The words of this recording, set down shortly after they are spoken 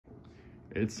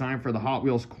It's time for the Hot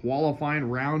Wheels qualifying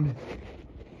round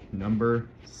number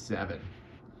 7.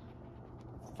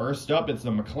 First up, it's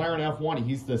the McLaren F1.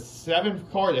 He's the 7th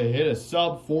car to hit a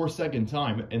sub 4-second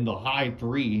time in the high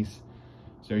 3s.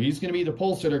 So he's going to be the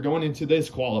pole sitter going into this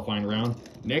qualifying round.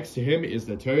 Next to him is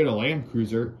the Toyota Land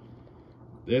Cruiser.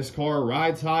 This car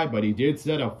rides high, but he did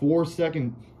set a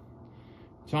 4-second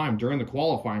time during the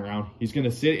qualifying round. He's going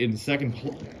to sit in second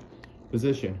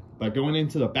position. But going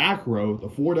into the back row, the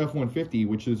Ford F-150,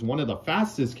 which is one of the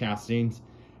fastest castings,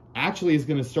 actually is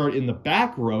going to start in the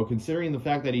back row, considering the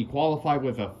fact that he qualified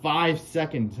with a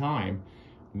 5-second time.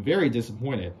 Very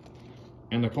disappointed.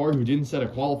 And the car who didn't set a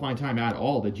qualifying time at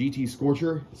all, the GT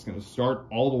Scorcher, is going to start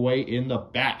all the way in the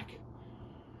back.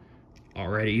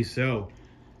 Alrighty, so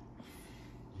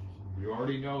you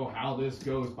already know how this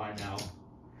goes by now.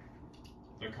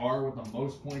 The car with the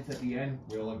most points at the end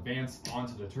will advance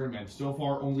onto the tournament. So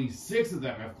far, only 6 of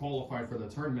them have qualified for the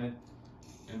tournament.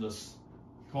 And the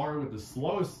car with the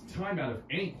slowest time out of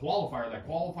any qualifier that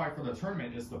qualified for the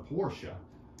tournament is the Porsche.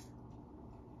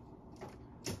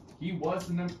 He was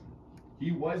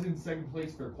in second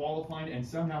place for qualifying, and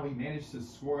somehow he managed to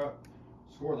score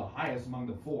the highest among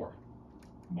the 4.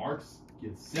 Marks,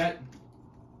 get set,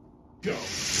 go.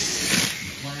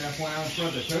 McLaren F1 out in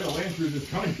front. The Toyota Land Cruiser is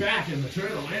coming back, and the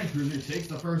Toyota Land Cruiser takes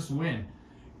the first win,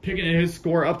 picking his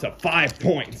score up to 5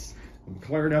 points.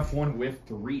 McLaren F1 with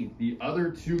 3. The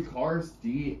other 2 cars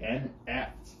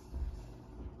DNF'd.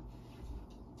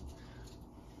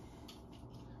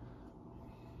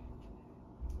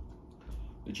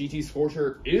 The GT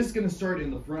Scorcher is going to start in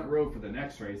the front row for the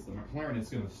next race. The McLaren is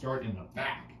going to start in the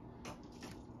back.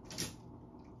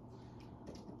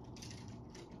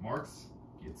 Marks,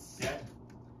 get set,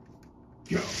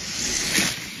 go.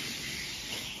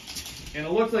 And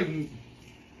it looks like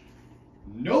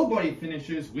nobody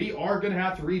finishes. We are going to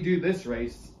have to redo this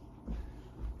race.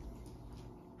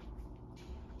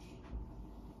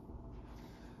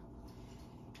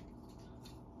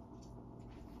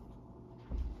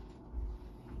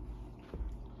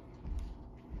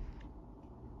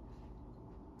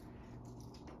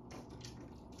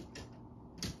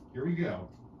 Here we go.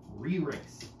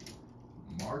 Re-race.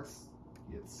 Marks,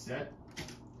 get set,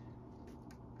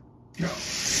 go.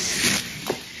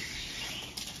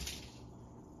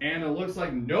 And it looks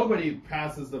like nobody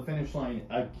passes the finish line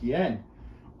again.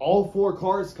 All 4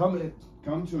 cars come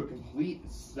to a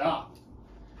complete stop.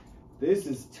 This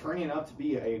is turning out to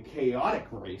be a chaotic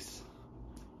race.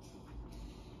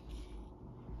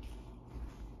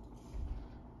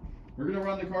 We're going to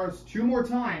run the cars 2 more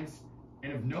times,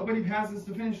 and if nobody passes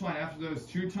the finish line after those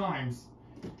 2 times,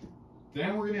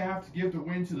 then we're going to have to give the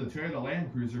win to the Toyota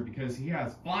Land Cruiser because he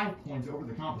has 5 points over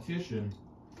the competition.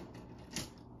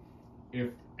 If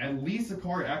at least a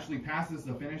car actually passes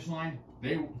the finish line,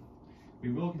 we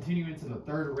will continue into the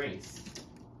 3rd race.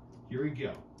 Here we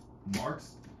go.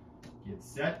 Marks, get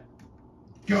set,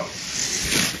 go.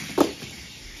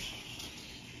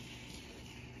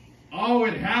 Oh,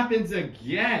 it happens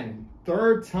again.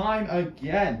 3rd time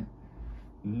again.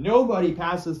 Nobody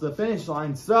passes the finish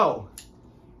line, so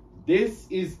this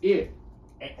is it.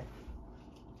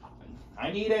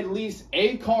 I need at least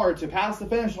a car to pass the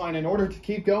finish line in order to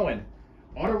keep going.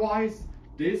 Otherwise,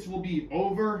 this will be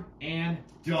over and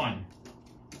done.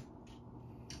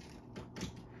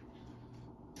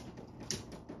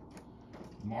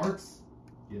 Marks,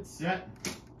 get set,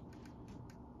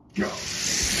 go.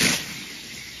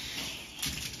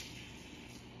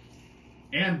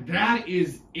 And that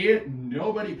is it.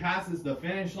 Nobody passes the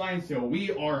finish line, so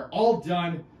we are all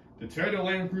done. The Toyota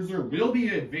Land Cruiser will be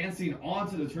advancing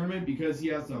onto the tournament because he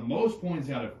has the most points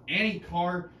out of any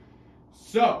car.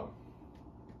 So,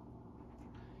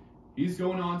 he's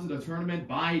going on to the tournament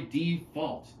by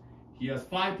default. He has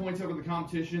 5 points over the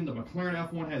competition. The McLaren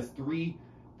F1 has 3.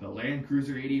 The Land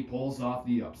Cruiser 80 pulls off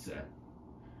the upset.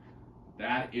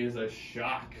 That is a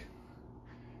shock.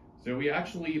 So we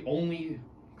actually only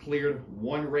cleared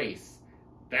 1 race.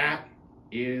 That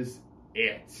is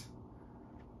it.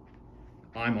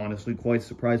 I'm honestly quite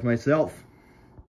surprised myself.